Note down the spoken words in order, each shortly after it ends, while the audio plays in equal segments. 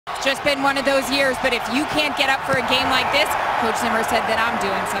It's just been one of those years, but if you can't get up for a game like this, Coach Zimmer said that I'm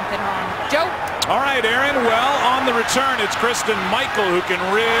doing something wrong. Joe? All right, Aaron. Well, on the return, it's Kristen Michael who can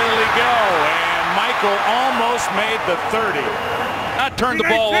really go. And Michael almost made the 30. Not turned the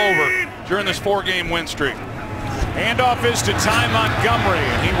ball over during this 4-game win streak. Handoff is to Ty Montgomery,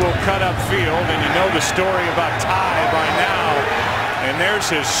 and he will cut upfield. And you know the story about Ty by now. And there's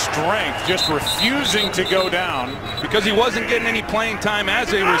his strength, just refusing to go down. Because he wasn't getting any playing time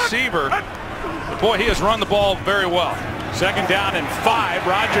as a receiver. But boy, he has run the ball very well. 2nd down and 5.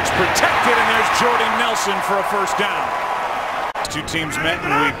 Rodgers protected, and there's Jordy Nelson for a 1st down. Two teams met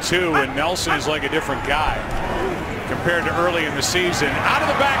in week 2, and Nelson is like a different guy compared to early in the season. Out of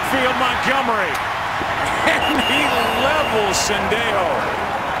the backfield, Montgomery. And he levels Sendejo.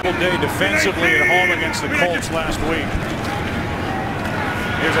 Day defensively at home against the Colts last week.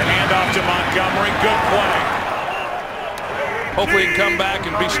 Here's a handoff to Montgomery. Good play. Hopefully he can come back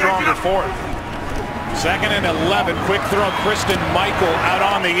and be stronger for it. 2nd and 11. Quick throw. Kristen Michael out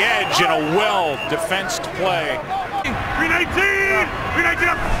on the edge in a well-defensed play. 319! 319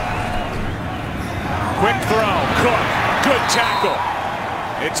 up! Quick throw. Cook. Good tackle.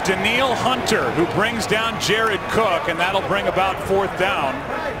 It's Daniil Hunter who brings down Jared Cook, and that'll bring about 4th down.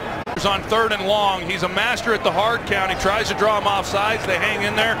 On 3rd and long, he's a master at the hard count. He tries to draw him off sides. They hang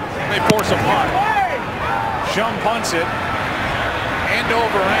in there, and they force a punt. Shum punts it. End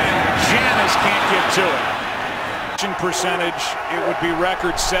over end. Janice can't get to it. Percentage, it would be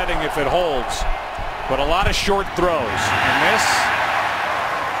record-setting if it holds. But a lot of short throws. And this,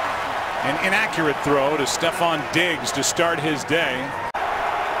 an inaccurate throw to Stephon Diggs to start his day.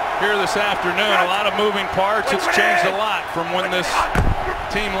 Here this afternoon, a lot of moving parts. It's changed a lot from when this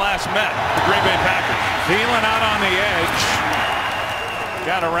team last met, the Green Bay Packers. Thielen out on the edge.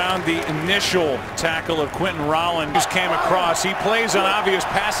 Got around the initial tackle of Quentin Rollins. Just came across. He plays on obvious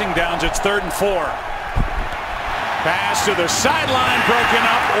passing downs. It's 3rd and 4. Pass to the sideline, broken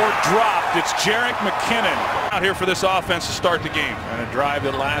up or dropped. It's Jerick McKinnon. Out here for this offense to start the game. And a drive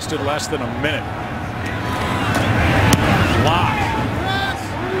that lasted less than a minute. Lock.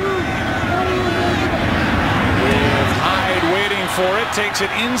 For it, takes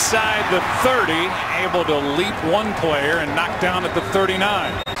it inside the 30, able to leap one player and knock down at the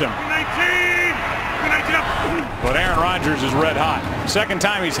 39. But Aaron Rodgers is red hot. 2nd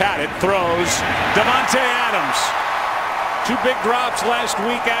time he's had it. Throws. Davante Adams. 2 big drops last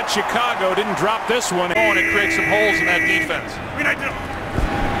week at Chicago. Didn't drop this one. And it creates some holes in that defense.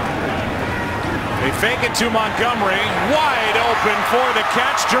 They fake it to Montgomery. Wide open for the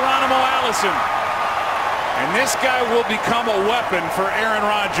catch. Geronimo Allison. And this guy will become a weapon for Aaron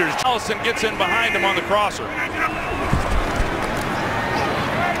Rodgers. Allison gets in behind him on the crosser.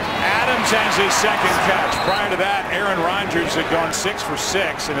 Adams has his 2nd catch. Prior to that, Aaron Rodgers had gone 6 for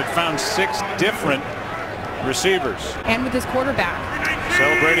 6 and had found 6 different receivers. And with his quarterback.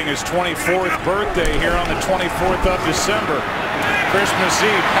 Celebrating his 24th birthday here on the 24th of December. Christmas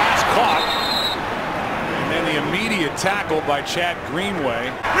Eve, pass caught. And then the immediate tackle by Chad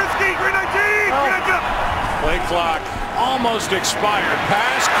Greenway. Risky, 319! Play clock almost expired.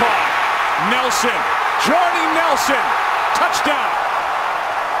 Pass caught. Nelson. Jordy Nelson. Touchdown.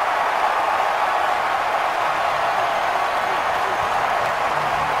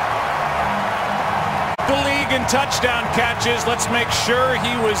 The league in touchdown catches. Let's make sure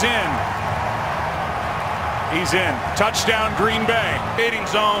he was in. He's in. Touchdown Green Bay. Hating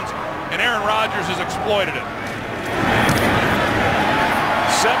zones, and Aaron Rodgers has exploited it.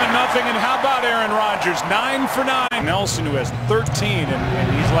 7-0, and how about Aaron Rodgers? 9 for 9. Nelson, who has 13, and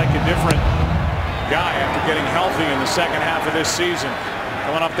he's like a different guy after getting healthy in the 2nd half of this season.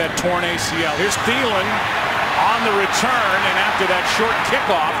 Coming off that torn ACL. Here's Thielen on the return, and after that short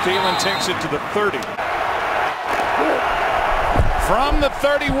kickoff, Thielen takes it to the 30. From the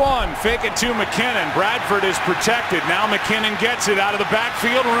 31, fake it to McKinnon. Bradford is protected. Now McKinnon gets it out of the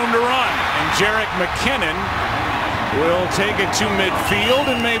backfield, room to run. And Jerick McKinnon will take it to midfield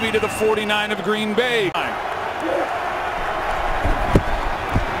and maybe to the 49 of Green Bay.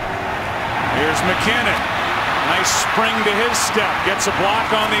 Here's McKinnon. Nice spring to his step. Gets a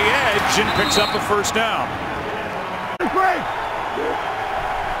block on the edge and picks up a 1st down.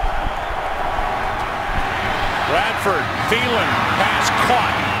 Bradford, Thielen, pass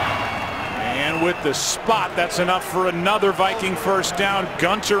caught. And with the spot, that's enough for another Viking 1st down.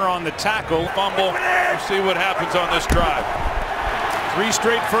 Gunter on the tackle. Fumble. We'll see what happens on this drive. 3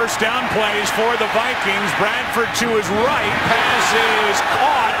 straight 1st down plays for the Vikings. Bradford to his right. Pass is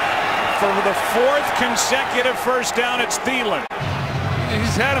caught for the 4th consecutive 1st down. It's Thielen.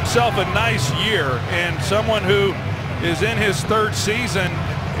 He's had himself a nice year, and someone who is in his 3rd season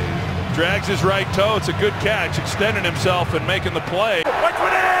Drags his right toe. It's a good catch, extending himself and making the play.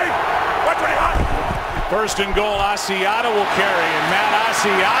 120! First and goal, Asiata will carry, and Matt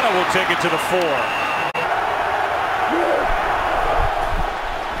Asiata will take it to the 4.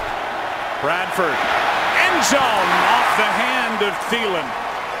 Bradford, end zone, off the hand of Thielen.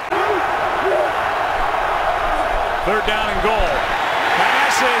 Third down and goal.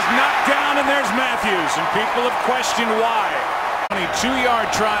 Pass is knocked down, and there's Matthews, and people have questioned why.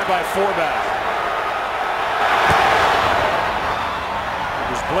 22-yard try by Forbath.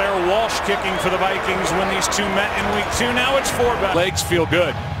 It was Blair Walsh kicking for the Vikings when these two met in week 2. Now it's Forbath. Legs feel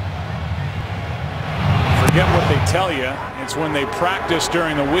good. Forget what they tell you. It's when they practice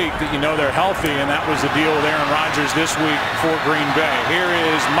during the week that you know they're healthy, and that was the deal with Aaron Rodgers this week for Green Bay. Here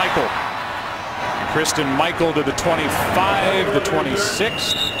is Michael. Kristen Michael to the 25, the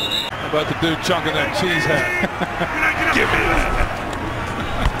 26th. How about the dude chunking that cheese hat? Give me that.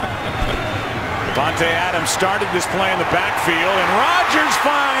 Devontae Adams started this play in the backfield, and Rodgers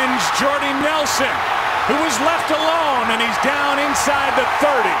finds Jordy Nelson, who was left alone, and he's down inside the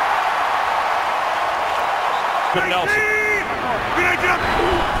 30. Good Nelson.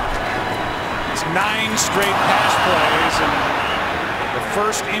 It's 9 straight pass plays, and the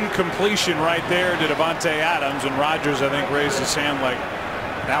first incompletion right there to Devontae Adams, and Rodgers, I think, raised his hand like,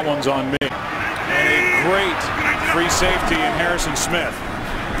 that one's on me. And a great free safety in Harrison Smith.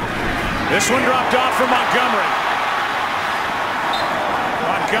 This one dropped off for Montgomery.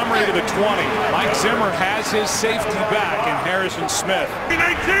 Montgomery to the 20. Mike Zimmer has his safety back in Harrison Smith. 19!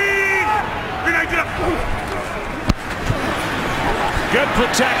 Good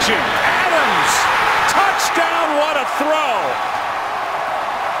protection. Adams, touchdown, what a throw.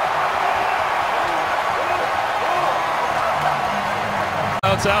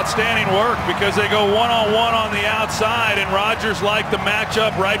 It's outstanding work because they go one-on-one on the outside, and Rodgers liked the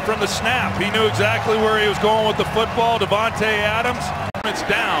matchup right from the snap. He knew exactly where he was going with the football. Devontae Adams, it's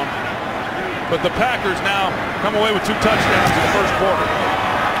down, but the Packers now come away with 2 touchdowns in the first quarter.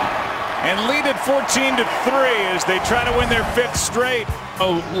 And lead at 14-3 as they try to win their 5th straight.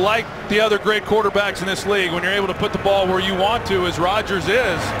 Oh, like the other great quarterbacks in this league, when you're able to put the ball where you want to, as Rodgers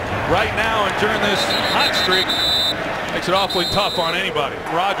is right now and during this hot streak, makes it awfully tough on anybody.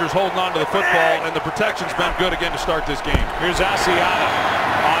 Rodgers holding on to the football, and the protection's been good again to start this game. Here's Asiata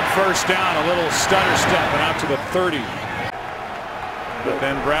on first down, a little stutter step and out to the 30. But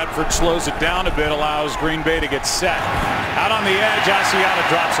then Bradford slows it down a bit, allows Green Bay to get set. Out on the edge, Asiata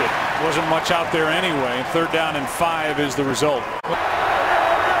drops it. Wasn't much out there anyway. 3rd down and 5 is the result.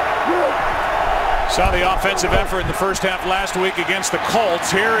 Saw the offensive effort in the first half last week against the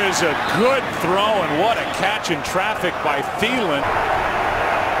Colts. Here is a good throw, and what a catch in traffic by Thielen.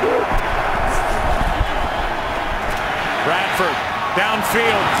 Bradford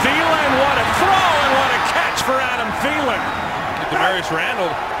downfield. Thielen, what a throw and what a catch for Adam Thielen. Demarius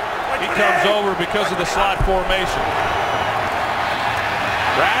Randall, he comes over because of the slot formation.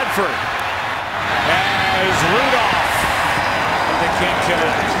 Bradford has Rudolph, but they can't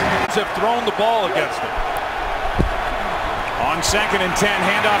connect. Have thrown the ball against him. On 2nd and 10,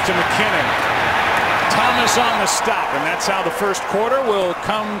 handoff to McKinnon. Thomas on the stop, and that's how the first quarter will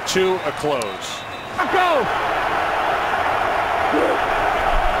come to a close. Go!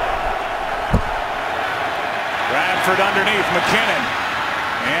 Bradford underneath McKinnon,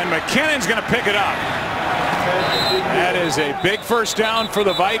 and McKinnon's going to pick it up. That is a big first down for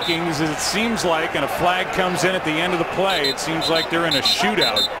the Vikings, as it seems like, and a flag comes in at the end of the play. It seems like they're in a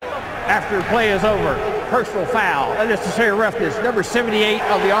shootout. After the play is over, personal foul, unnecessary roughness, number 78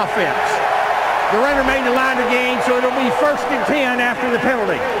 of the offense. The runner made the line of gain, so it'll be 1st and 10 after the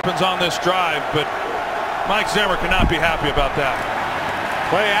penalty. Happens on this drive, but Mike Zimmer cannot be happy about that.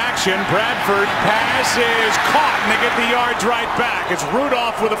 Play action, Bradford, pass is caught, and they get the yards right back. It's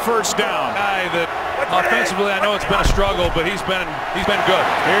Rudolph with a first down. Guy that offensively, I know it's been a struggle, but he's been good.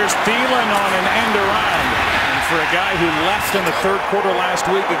 Here's Thielen on an end around. For a guy who left in the 3rd quarter last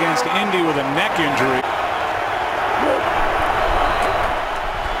week against Indy with a neck injury.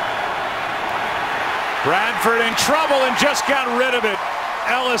 Bradford in trouble and just got rid of it.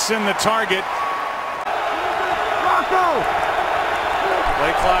 Ellison the target.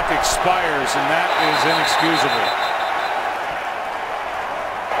 Play clock expires, and that is inexcusable.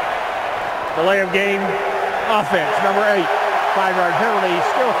 Delay of game, offense, number 8. 5-yard penalty,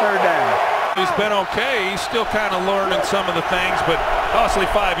 still 3rd down. He's been okay. He's still kind of learning some of the things, but costly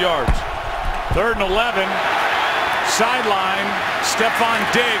 5 yards. 3rd and 11. Sideline. Stephon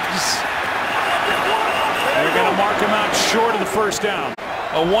Diggs. They're going to mark him out short of the first down.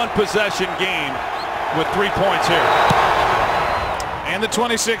 A 1-possession game with 3 points here. And the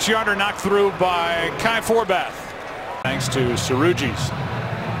 26-yarder knocked through by Kai Forbath. Thanks to Cerugis.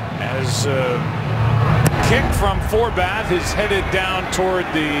 As kick from Forbath is headed down toward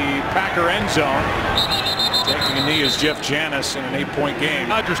the Packer end zone. Taking a knee is Jeff Janis in an 8-point game.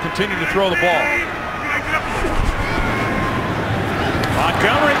 Rodgers continued to throw the ball.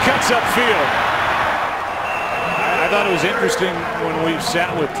 Montgomery cuts upfield. I thought it was interesting when we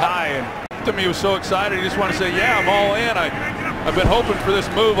sat with Ty and He was so excited. He just wanted to say, yeah, I'm all in. I've been hoping for this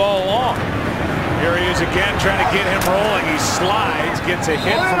move all along. Here he is again trying to get him rolling. He slides, gets a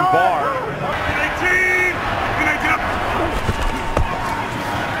hit from Barr.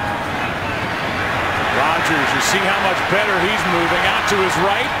 Rodgers, you see how much better he's moving. Out to his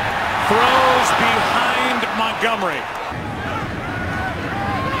right, throws behind Montgomery.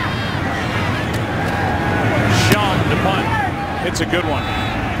 Sean, the punt, hits a good one.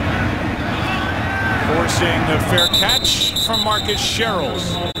 Forcing the fair catch from Marcus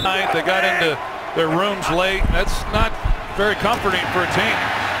Sherrills. They got into their rooms late. That's not very comforting for a team.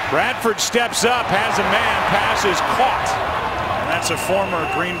 Bradford steps up, has a man, pass is caught. And that's a former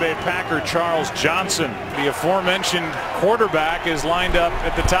Green Bay Packer, Charles Johnson. The aforementioned quarterback is lined up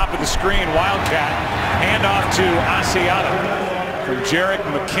at the top of the screen. Wildcat, handoff to Asiata from Jerick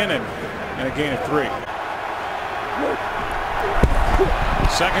McKinnon, and a gain of 3.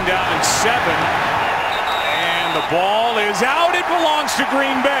 Second down and 7. And the ball is out. It belongs to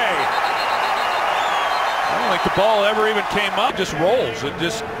Green Bay. I don't think the ball ever even came up. It just rolls. It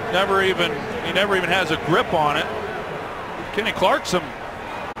just never even, he never even has a grip on it. Kenny Clarkson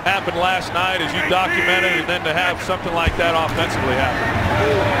happened last night, as you documented, and then to have something like that offensively happen.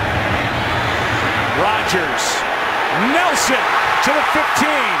 Rodgers, Nelson to the 15,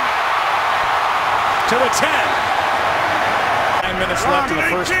 to the 10. 9 minutes left in the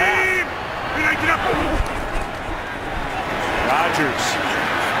first half. Rodgers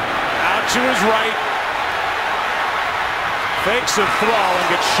out to his right, fakes a throw and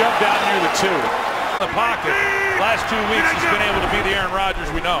gets shoved out near the 2. The pocket. Last 2 weeks he's been able to be the Aaron Rodgers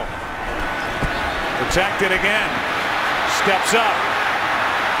we know. Protected again. Steps up.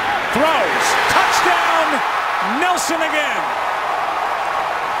 Throws. Touchdown. Nelson again.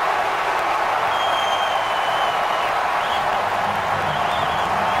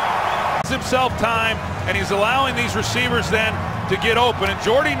 It's himself time, and he's allowing these receivers then to get open. And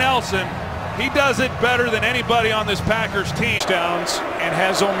Jordy Nelson, he does it better than anybody on this Packers team. Touchdowns and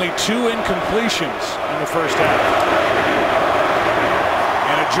has only 2 incompletions in the first half.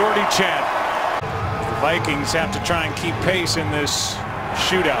 And a Jordy chant. The Vikings have to try and keep pace in this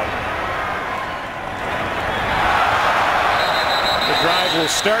shootout. The drive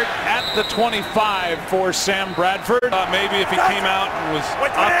will start at the 25 for Sam Bradford. Maybe if he came out and was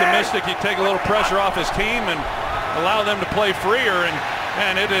optimistic, he'd take a little pressure off his team and allow them to play freer.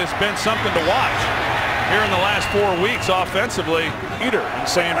 And it has been something to watch here in the last 4 weeks offensively. Peter and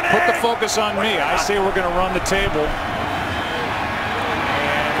saying, put the focus on me. I say we're going to run the table.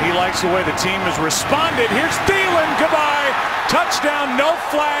 And he likes the way the team has responded. Here's Thielen. Goodbye. Touchdown. No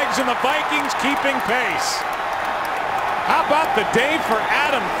flags, and the Vikings keeping pace. How about the day for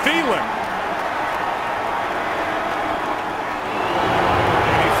Adam Thielen?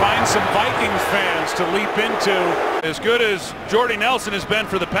 Some Vikings fans to leap into. As good as Jordy Nelson has been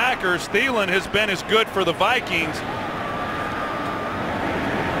for the Packers, Thielen has been as good for the Vikings.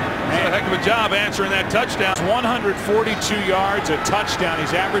 Did a heck of a job answering that touchdown. 142 yards, a touchdown.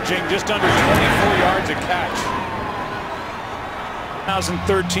 He's averaging just under 24 yards a catch.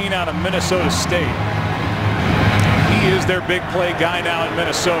 2013 out of Minnesota State. He is their big play guy now in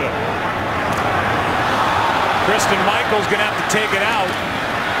Minnesota. Kristen Michael's going to have to take it out.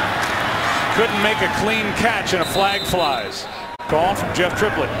 Couldn't make a clean catch, and a flag flies. Call from Jeff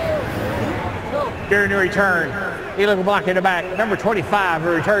Triplett. During the return, he looked block in the back. Number 25, the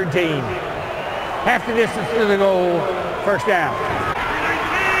return team. Half the distance to the goal, first down.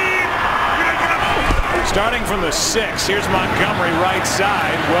 Starting from the 6, here's Montgomery right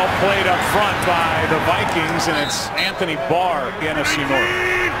side. Well played up front by the Vikings, and it's Anthony Barr, the NFC North.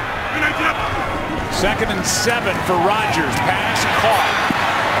 2nd and 7 for Rodgers. Pass caught.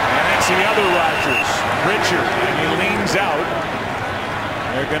 And that's the other Rodgers, Richard, and he leans out.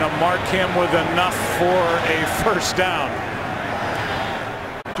 They're going to mark him with enough for a first down.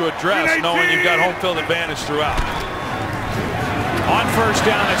 To address, knowing you've got home field advantage throughout. On first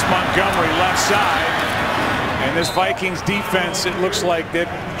down, it's Montgomery left side. And this Vikings defense, it looks like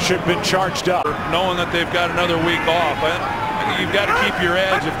that should have been charged up. Knowing that they've got another week off, you've got to keep your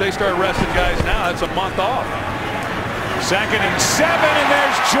edge. If they start resting guys now, that's a month off. 2nd and 7, and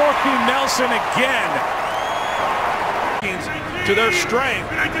there's Jordy Nelson again. To to their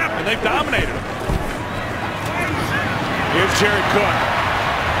strength, and they've dominated them. Here's Jerry Cook.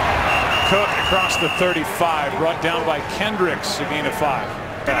 Cook across the 35, brought down by Kendricks, a gain of 5.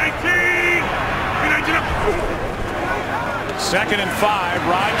 2nd and 5.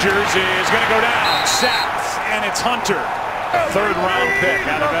 Rogers is going to go down. Sacked, and it's Hunter. A 3rd-round pick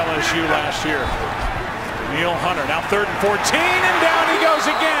out of LSU last year. Neil Hunter. Now 3rd and 14, and down he goes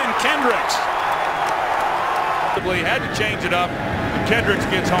again. Kendricks. He had to change it up, and Kendricks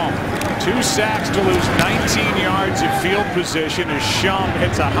gets home. 2 sacks to lose 19 yards of field position as Shum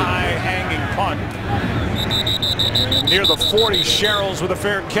hits a high hanging punt. And near the 40, Sherrills with a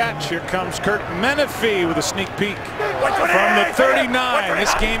fair catch. Here comes Kurt Menefee with a sneak peek. From the 39,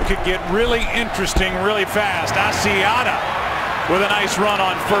 this game could get really interesting really fast. Asiata with a nice run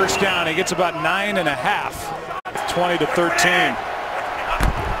on 1st down. He gets about 9.5. 20-13.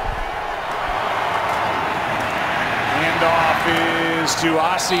 Handoff is to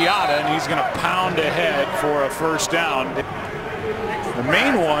Asiata, and he's going to pound ahead for a 1st down. The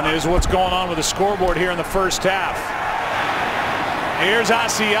main one is what's going on with the scoreboard here in the 1st half. Here's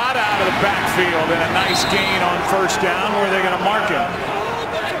Asiata out of the backfield, and a nice gain on 1st down. Where are they going to mark him?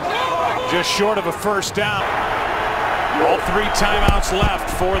 Just short of a 1st down. All 3 timeouts left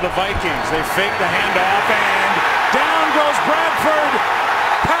for the Vikings. They fake the handoff, and down goes Bradford.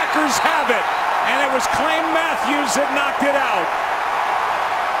 Packers have it, and it was Clay Matthews that knocked it out.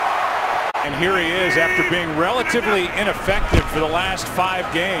 And here he is after being relatively ineffective for the last 5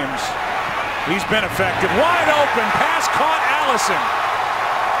 games. He's been effective. Wide open. Pass caught Allison.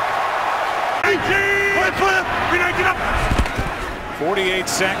 48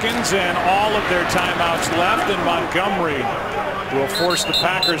 seconds and all of their timeouts left, and Montgomery will force the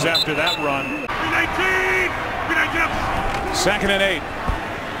Packers after that run. 2nd and 8.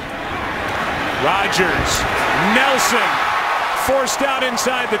 Rodgers. Nelson forced out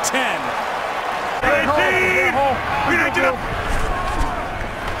inside the 10.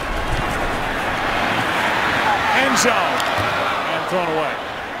 End zone. And thrown away.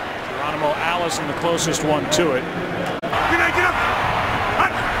 Geronimo Allison, the closest one to it.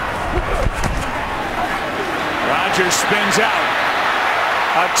 Rodgers spins out.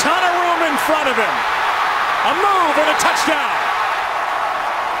 A ton of room in front of him. A move and a touchdown.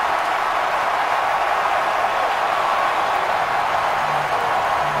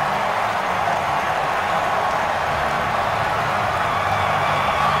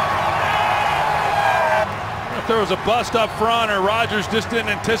 There was a bust up front, or Rodgers just didn't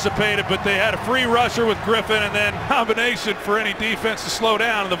anticipate it, but they had a free rusher with Griffin, and then combination for any defense to slow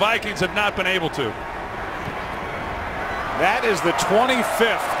down, and the Vikings have not been able to. That is the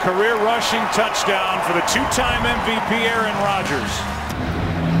 25th career rushing touchdown for the 2-time MVP Aaron Rodgers.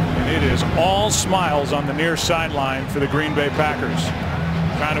 And it is all smiles on the near sideline for the Green Bay Packers,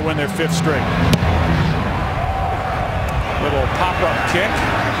 trying to win their 5th straight. Little pop-up kick.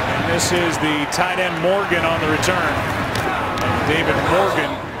 This is the tight end Morgan on the return. David Morgan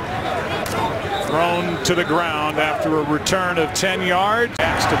thrown to the ground after a return of 10 yards.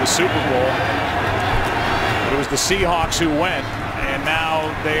 Next to the Super Bowl. It was the Seahawks who went, and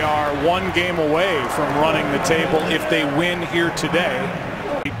now they are 1 game away from running the table if they win here today.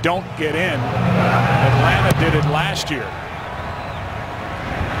 They don't get in. Atlanta did it last year.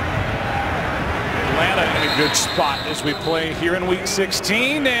 Atlanta in a good spot as we play here in Week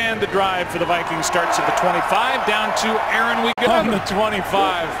 16, and the drive for the Vikings starts at the 25, down to Aaron. We go on the 25.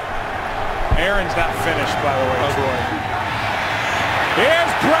 Aaron's not finished, by the way, Troy.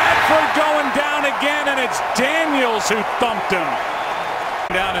 Here's Bradford going down again, and it's Daniels who thumped him.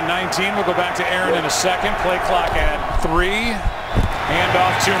 Down in 19. We'll go back to Aaron in a second. Play clock at 3.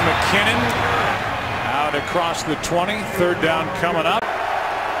 Handoff to McKinnon. Out across the 20. 3rd down coming up.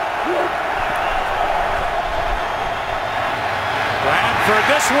 Bradford,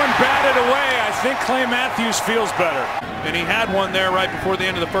 this one batted away. I think Clay Matthews feels better. And he had one there right before the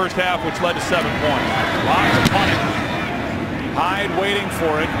end of the 1st half, which led to 7 points. Lots of punting. Hyde waiting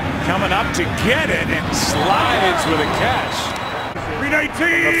for it. Coming up to get it, and slides with a catch.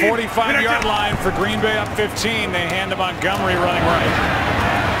 The 45-yard line for Green Bay up 15. They hand to Montgomery running right.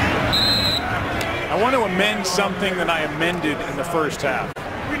 I want to amend something that I amended in the 1st half.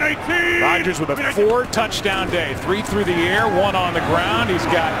 Rodgers with a 4-touchdown day. 3 through the air, 1 on the ground. He's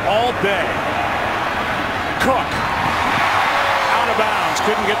got all day. Cook out of bounds.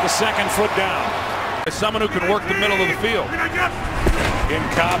 Couldn't get the 2nd foot down. As someone who can work the middle of the field. In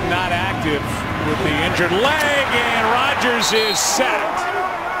Cobb not active with the injured leg, and Rodgers is sacked.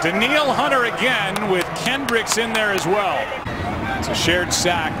 Daniil Hunter again with Kendricks in there as well. It's a shared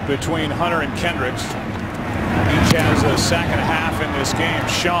sack between Hunter and Kendricks. Each has a sack and a half in this game.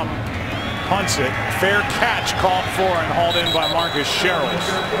 Shum punts it. Fair catch called for and hauled in by Marcus Sherrills.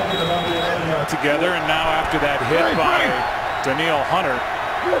 Together, and now after that hit by Danielle Hunter,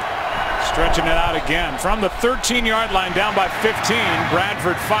 stretching it out again. From the 13-yard line down by 15,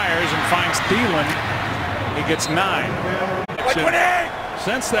 Bradford fires and finds Thielen. He gets 9.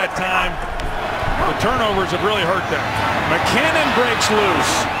 Since that time, the turnovers have really hurt them. McKinnon breaks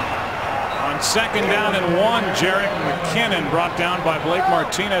loose. On second down and 1, Jarrett McKinnon brought down by Blake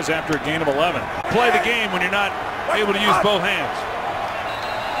Martinez after a gain of 11. Play the game when you're not able to use both hands.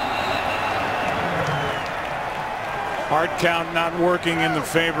 Hard count not working in the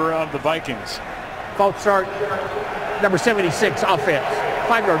favor of the Vikings. False start, number 76, offense.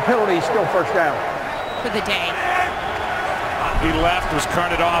 5-yard penalty, still first down. For the day. He left, was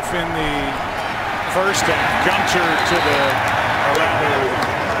carted off in the first, and Gunter to the, or rather,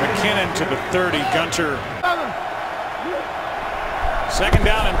 McKinnon to the 30. Gunter. Second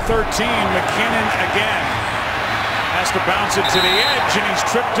down and 13. McKinnon again has to bounce it to the edge, and he's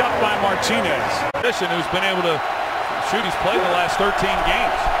tripped up by Martinez. Who's been able to shoot, he's played the last 13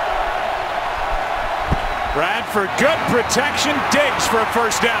 games. Bradford, good protection. Diggs for a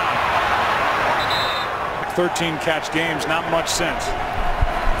first down. 13 catch games, not much sense.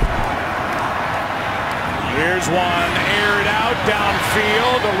 Here's one, aired out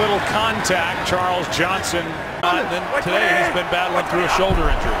downfield, a little contact. Charles Johnson. And then today he's been battling through a shoulder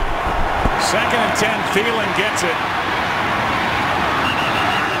injury. Second and 10, Thielen gets it.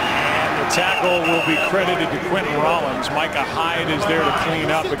 And the tackle will be credited to Quentin Rollins. Micah Hyde is there to clean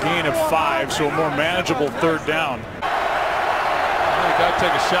up, a gain of 5, so a more manageable third down. You got to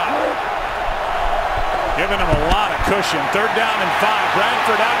take a shot. Giving him a lot of cushion. Third down and 5.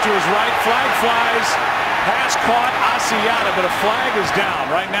 Bradford out to his right. Flag flies. Pass caught. Asiata, but a flag is down.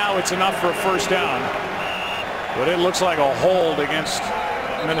 Right now it's enough for a first down. But it looks like a hold against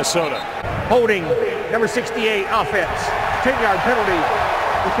Minnesota. Holding, number 68, offense. 10-yard penalty.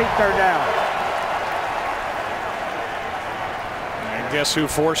 Repeat third down. And guess who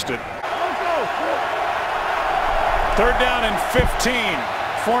forced it? Third down and 15.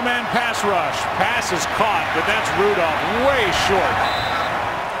 4-man pass rush. Pass is caught, but that's Rudolph way short.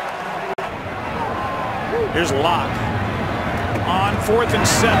 Here's Locke. On 4th and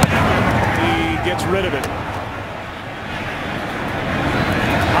 7. He gets rid of it.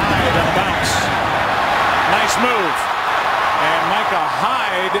 High, the bounce. Nice move. And Micah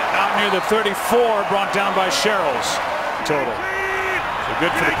Hyde out near the 34, brought down by Sherrills. Total. So good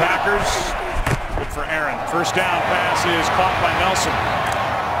for the Packers. Good for Aaron. First down pass is caught by Nelson.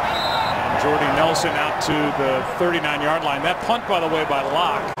 Jordy Nelson out to the 39-yard line. That punt, by the way, by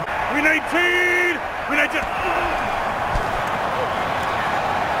Locke. 319! 319!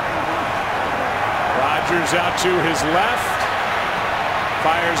 Rodgers out to his left.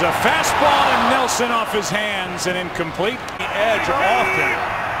 Fires a fastball, and Nelson off his hands and incomplete. The edge often,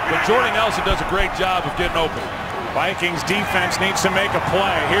 but Jordy Nelson does a great job of getting open. Vikings defense needs to make a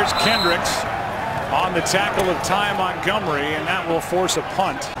play. Here's Kendricks on the tackle of Ty Montgomery, and that will force a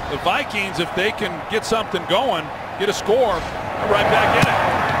punt. The Vikings, if they can get something going, get a score, they're right back in it.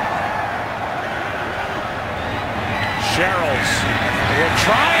 Sherrills will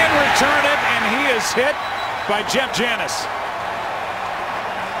try and return it, and he is hit by Jeff Janis.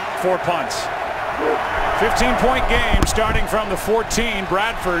 4 punts. 15-point game starting from the 14.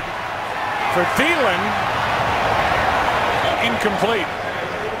 Bradford for Thielen. Incomplete.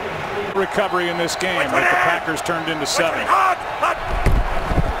 Recovery in this game, but the Packers turned into 7.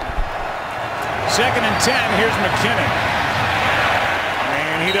 Second and 10, here's McKinnon.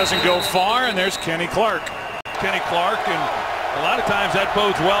 And he doesn't go far, and there's Kenny Clark. Kenny Clark, and a lot of times that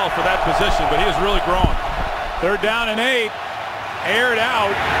bodes well for that position, but he has really grown. Third down and 8, aired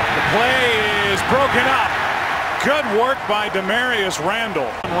out. The play is broken up. Good work by Demarius Randall.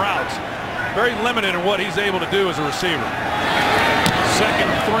 Routes. Very limited in what he's able to do as a receiver. Second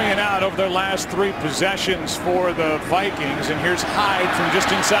 3 and out over their last 3 possessions for the Vikings. And here's Hyde from just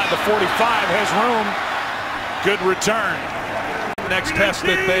inside the 45. Has room. Good return. Next test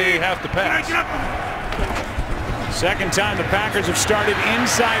that they have to pass. Second time the Packers have started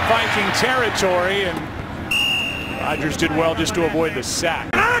inside Viking territory, and Rodgers did well just to avoid the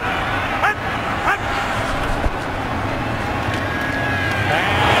sack. Pass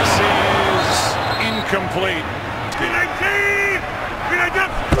is incomplete.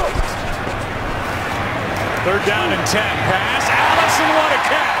 Third down and 10. Pass. Allison, what a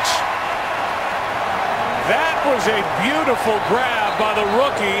catch. That was a beautiful grab by the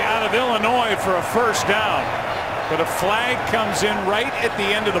rookie out of Illinois for a first down. But a flag comes in right at the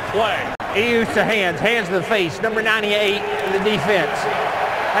end of the play. He used to hands to the face, number 98 in the defense.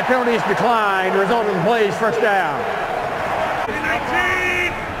 That penalty is declined, resulting in plays first down.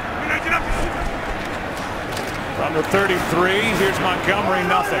 19. From the 33, here's Montgomery,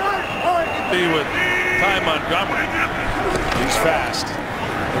 nothing. With Ty Montgomery. He's fast.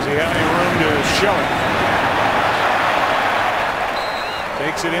 Does he have any room to show it?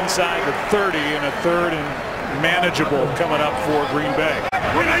 Takes it inside the 30 in a third and manageable coming up for Green Bay.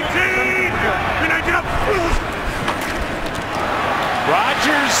 19.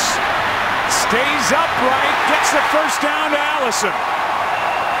 Rodgers stays upright, gets the first down to Allison.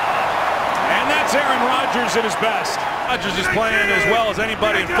 And that's Aaron Rodgers at his best. Rodgers is playing as well as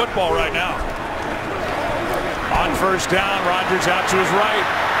anybody in football right now. On first down, Rodgers out to his right.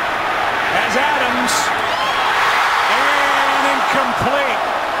 Has Adams. And incomplete.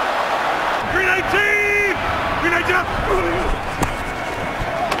 319.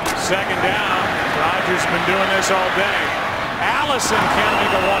 Second down. Rodgers been doing this all day. Allison can't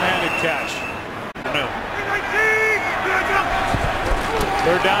make a one-handed catch. No.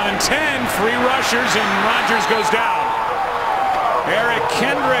 They're down and 10. Free rushers, and Rodgers goes down. Eric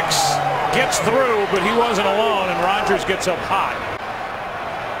Kendricks gets through, but he wasn't alone, and Rodgers gets up hot.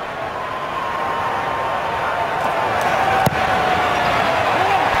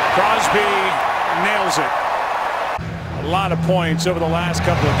 Crosby nails it. A lot of points over the last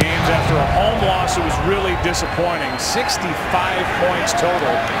couple of games. After a home loss, it was really disappointing. 65 points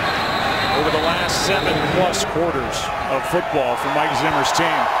total over the last 7+ quarters of football for Mike Zimmer's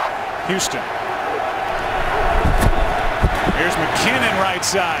team. Houston. Here's McKinnon right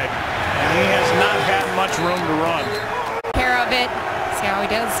side, and he has not had much room to run. Care of it. See how he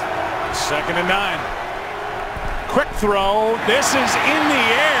does. 2nd and 9. Quick throw. This is in the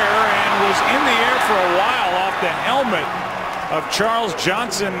air, and was in the air for a while off the helmet of Charles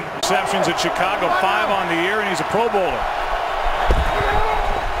Johnson. Receptions at Chicago, 5 on the year, and he's a Pro Bowler.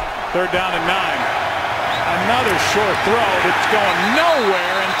 3rd down and 9. Another short throw that's going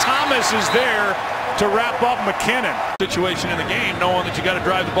nowhere, and Thomas is there to wrap up McKinnon. Situation in the game, knowing that you got to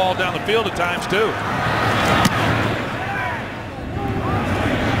drive the ball down the field at times too.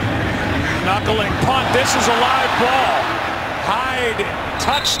 Knuckling punt. This is a live ball. Hyde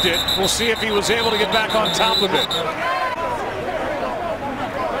touched it. We'll see if he was able to get back on top of it.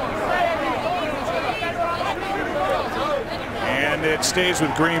 And it stays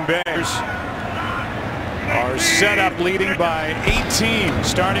with Green Bay. Are set up leading by 18,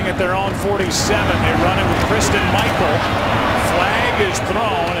 starting at their own 47. They run it with Kristen Michael. Flag is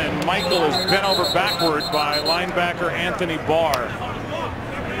thrown, and Michael is bent over backward by linebacker Anthony Barr.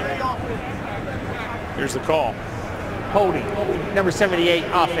 Here's the call. Holding, number 78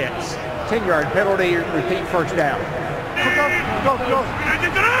 offense. 10-yard penalty, repeat first down.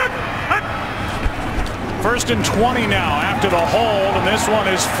 First and 20 now after the hold, and this one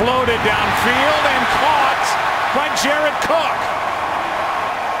is floated downfield and caught by Jared Cook.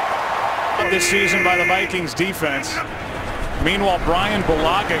 This season by the Vikings defense. Meanwhile, Brian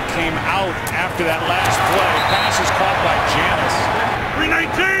Bulaga came out after that last play. Pass is caught by Janis.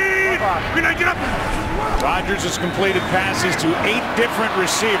 Rodgers has completed passes to 8 different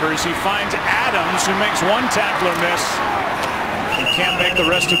receivers. He finds Adams, who makes one tackler miss. He can't make the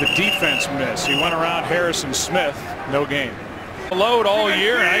rest of the defense miss. He went around Harrison Smith. No gain. Load all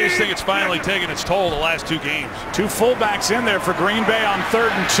year, and I just think it's finally taken its toll the last 2 games. 2 fullbacks in there for Green Bay on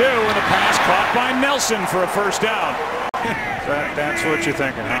 3rd and 2, and a pass caught by Nelson for a first down. That's what you're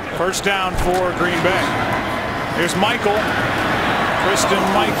thinking, huh? First down for Green Bay. Here's Michael. Kristen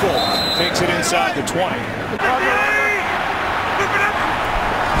Michael takes it inside the 20.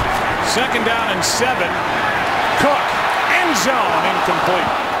 2nd down and 7. Cook, end zone, incomplete.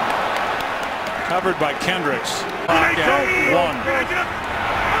 Covered by Kendricks. Clock at 1.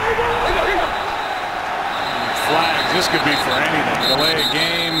 Flags, this could be for anything. Delay a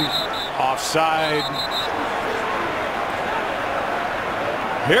game, offside.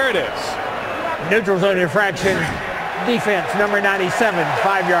 Here it is. Neutral zone infraction. Defense, number 97,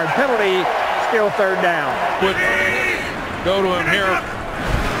 5-yard penalty, still 3rd down. Would go to him here.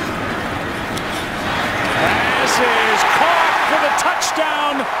 Pass is caught for the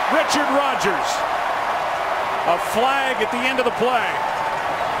touchdown, Richard Rodgers. A flag at the end of the play.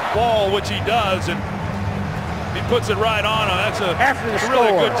 Ball, which he does, and he puts it right on him. That's a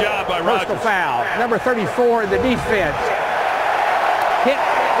really good job by Rodgers. Personal foul. Number 34 in the defense. Hit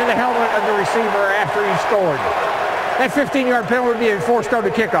in the helmet of the receiver after he scored. That 15-yard penalty would be enforced on the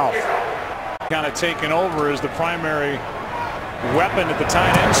kickoff. Kind of taken over as the primary weapon at the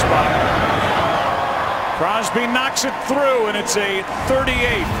tight end spot Crosby knocks it through, and it's a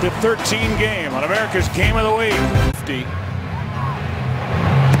 38-13 game on America's Game of the Week. 50. The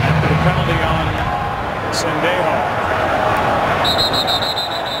penalty on Sendejo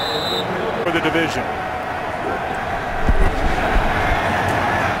for the division.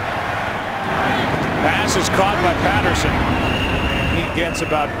 Pass is caught by Patterson. He gets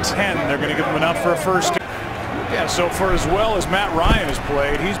about 10. They're going to give him enough for a first. Yeah, so for as well as Matt Ryan has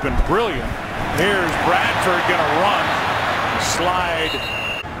played, he's been brilliant. Here's Bradford going to run, slide.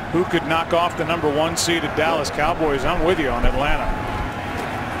 Who could knock off the #1 seeded Dallas Cowboys? I'm with you on Atlanta.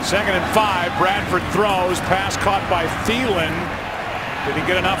 2nd and 5. Bradford throws. Pass caught by Thielen. Did he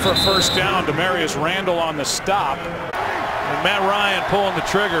get enough for a first down? Demarius Randall on the stop. And Matt Ryan pulling the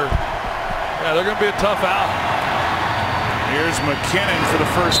trigger. Yeah, they're going to be a tough out. Here's McKinnon for the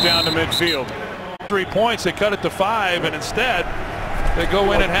first down to midfield. 3 points, they cut it to 5, and instead they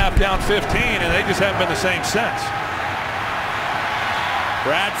go in at half down 15, and they just haven't been the same since.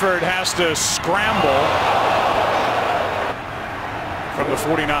 Bradford has to scramble from the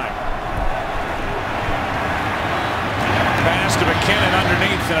 49. Pass to McKinnon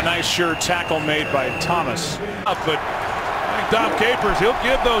underneath, and a nice sure tackle made by Thomas. But I think Dom Capers, he'll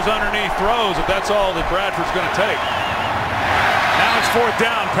give those underneath throws if that's all that Bradford's going to take. Now it's 4th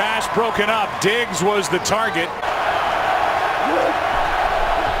down. Pass broken up. Diggs was the target.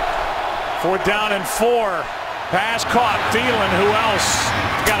 4th down and 4. Pass caught. Thielen, who else?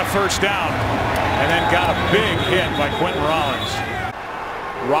 Got a first down. And then got a big hit by Quentin Rollins.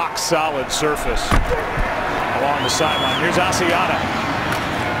 Rock solid surface along the sideline. Here's Asiata.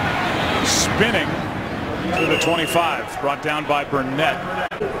 Spinning to the 25. Brought down by Burnett.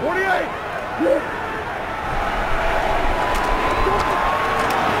 48.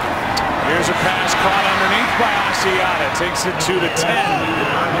 Here's a pass caught underneath by Asiata. Takes it to the 10.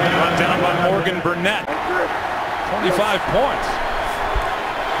 Brought down by Morgan Burnett. 25 points.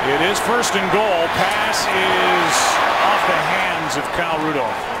 It is 1st and goal. Pass is off the hands of Kyle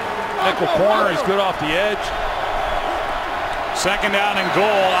Rudolph. Nickel corner, he's good off the edge. 2nd down and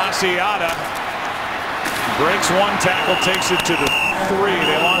goal. Asiata breaks one tackle, takes it to the 3.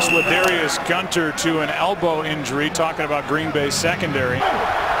 They lost Ladarius Gunter to an elbow injury. Talking about Green Bay secondary.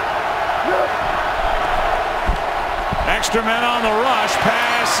 Extra men on the rush.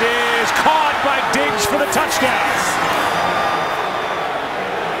 Pass is caught by Diggs for the touchdown.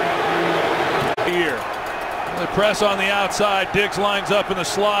 Here. The press on the outside. Diggs lines up in the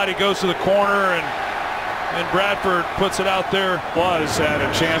slot. He goes to the corner, and Bradford puts it out there. Was had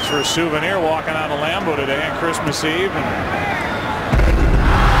a chance for a souvenir walking out of Lambeau today on Christmas Eve. And bang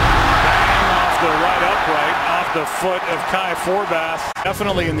off the right upright, off the foot of Kai Forbath.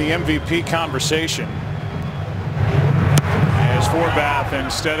 Definitely in the MVP conversation. As Forbath,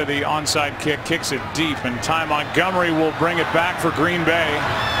 instead of the onside kick, kicks it deep, and Ty Montgomery will bring it back for Green Bay.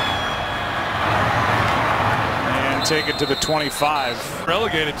 And take it to the 25.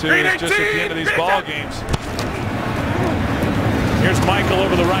 Relegated to is just at the end of these ball games. Here's Michael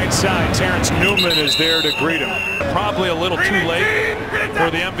over the right side. Terrence Newman is there to greet him. Probably a little too late for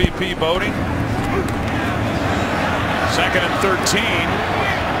the MVP voting. 2nd and 13.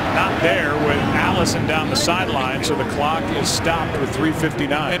 Not there with Allison down the sideline, so the clock is stopped with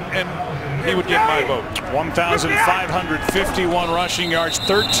 3:59. And he would get my vote. 1,551 rushing yards,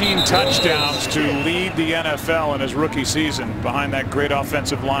 13 touchdowns to lead the NFL in his rookie season behind that great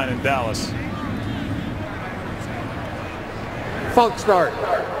offensive line in Dallas. False start.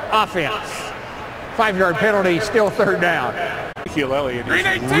 Offense. 5-yard penalty, still 3rd down. Ezekiel Elliott is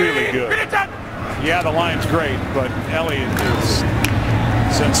really good. Yeah, the line's great, but Elliott is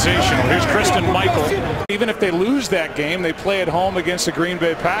sensational. Here's Christian Michael. Even if they lose that game, they play at home against the Green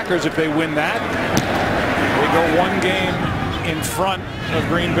Bay Packers. If they win that, they go 1 game in front of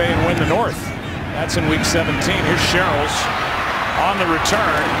Green Bay and win the North. That's in week 17. Here's Sherrills on the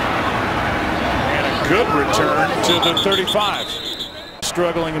return. And a good return to the 35.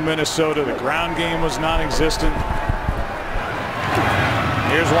 Struggling in Minnesota. The ground game was non-existent.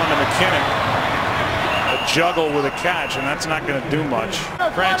 Here's one to McKinnon. Juggle with a catch, and that's not going to do much.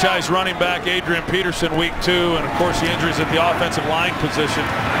 Franchise running back Adrian Peterson week 2, and of course the injuries at the offensive line position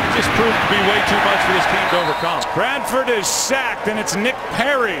just proved to be way too much for this team to overcome. Bradford is sacked, and it's Nick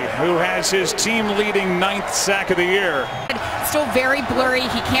Perry who has his team-leading 9th sack of the year. Still very blurry.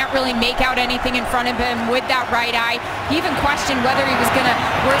 He can't really make out anything in front of him with that right eye. He even questioned whether he was going to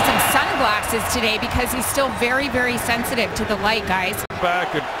wear some sunglasses today because he's still very, very sensitive to the light, guys.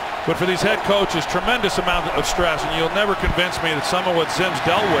 But for these head coaches, tremendous amount of stress, and you'll never convince me that some of what Zim's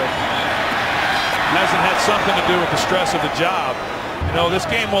dealt with hasn't had something to do with the stress of the job. You know, this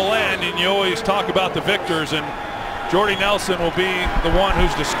game will end, and you always talk about the victors, and Jordy Nelson will be the one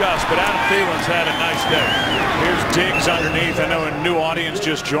who's discussed, but Adam Thielen's had a nice day. Here's Diggs underneath. I know a new audience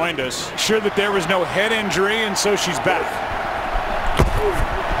just joined us. Sure that there was no head injury, and so she's back.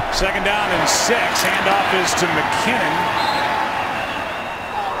 Second down and 6. Handoff is to McKinnon.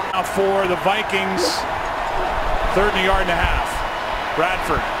 Now for the Vikings, 3rd and a yard and a half.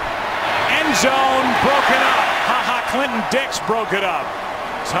 Bradford. End zone broken up. Clinton Dix broke it up.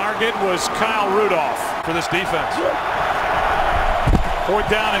 Target was Kyle Rudolph for this defense.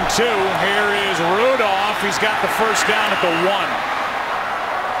 4th down and 2. Here is Rudolph. He's got the first down at the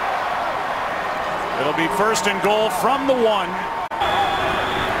 1. It'll be 1st and goal from the 1.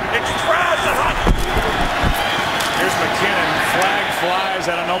 Here's McKinnon. Flag flies.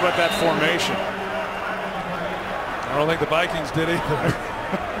 I don't know about that formation. I don't think the Vikings did either.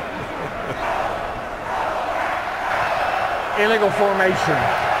 Illegal formation.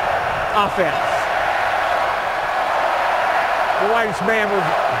 Offense. The whitest man was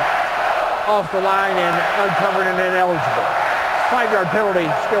off the line and uncovered and ineligible. 5-yard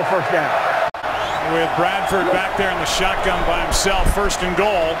penalty, still first down. With Bradford back there in the shotgun by himself, 1st and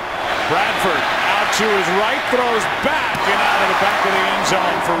goal. Bradford out to his right, throws back and out of the back of the end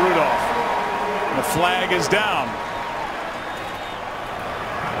zone for Rudolph. And the flag is down.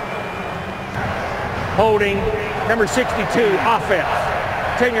 Holding, number 62, offense.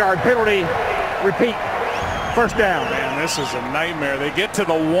 10-yard penalty, repeat, 1st down. Man, this is a nightmare. They get to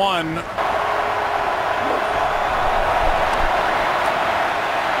the 1.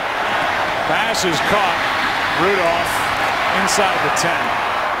 Pass is caught. Rudolph inside the 10.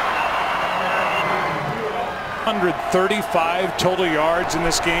 135 total yards in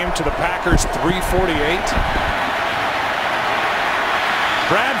this game to the Packers 348.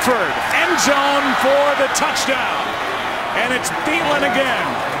 Bradford, end zone for the touchdown. And it's Thielen again.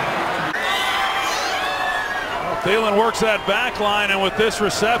 Well, Thielen works that back line, and with this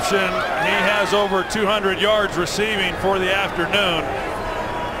reception, he has over 200 yards receiving for the afternoon.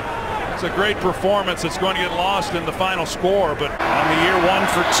 It's a great performance. It's going to get lost in the final score, but on the year 1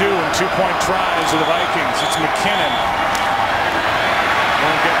 for 2 and 2-point tries of the Vikings, it's McKinnon.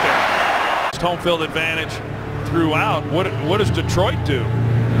 Won't get there. It's home field advantage throughout. What does Detroit do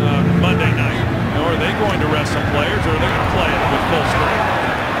Monday night? Are they going to rest some players, or are they going to play it with full strength?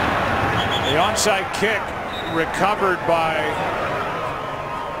 The onside kick recovered by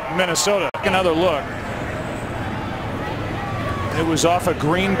Minnesota. Another look. It was off a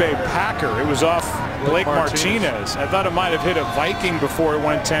Green Bay Packer. It was off Blake Martinez. I thought it might have hit a Viking before it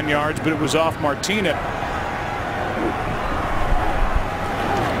went 10 yards, but it was off Martinez.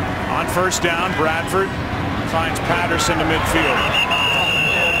 On 1st down, Bradford finds Patterson to midfield.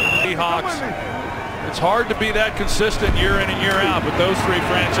 Seahawks, it's hard to be that consistent year in and year out, but those 3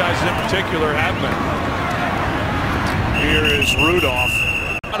 franchises in particular have been. Here is Rudolph.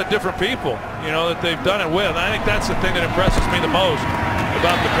 A lot of different people, you know, that they've done it with. I think that's the thing that impresses me the most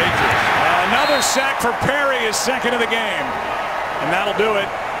about the Patriots. Another sack for Perry, his 2nd of the game. And that'll do it.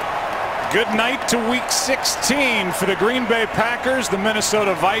 Good night to week 16 for the Green Bay Packers, the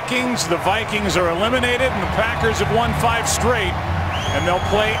Minnesota Vikings. The Vikings are eliminated, and the Packers have won 5 straight. And they'll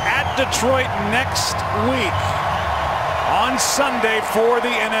play at Detroit next week on Sunday for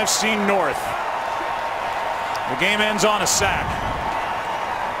the NFC North. The game ends on a sack.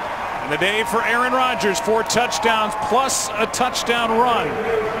 And the day for Aaron Rodgers, 4 touchdowns plus a touchdown run.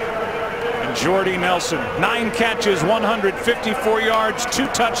 And Jordy Nelson, 9 catches, 154 yards, 2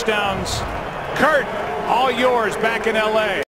 touchdowns. Kurt, all yours back in LA.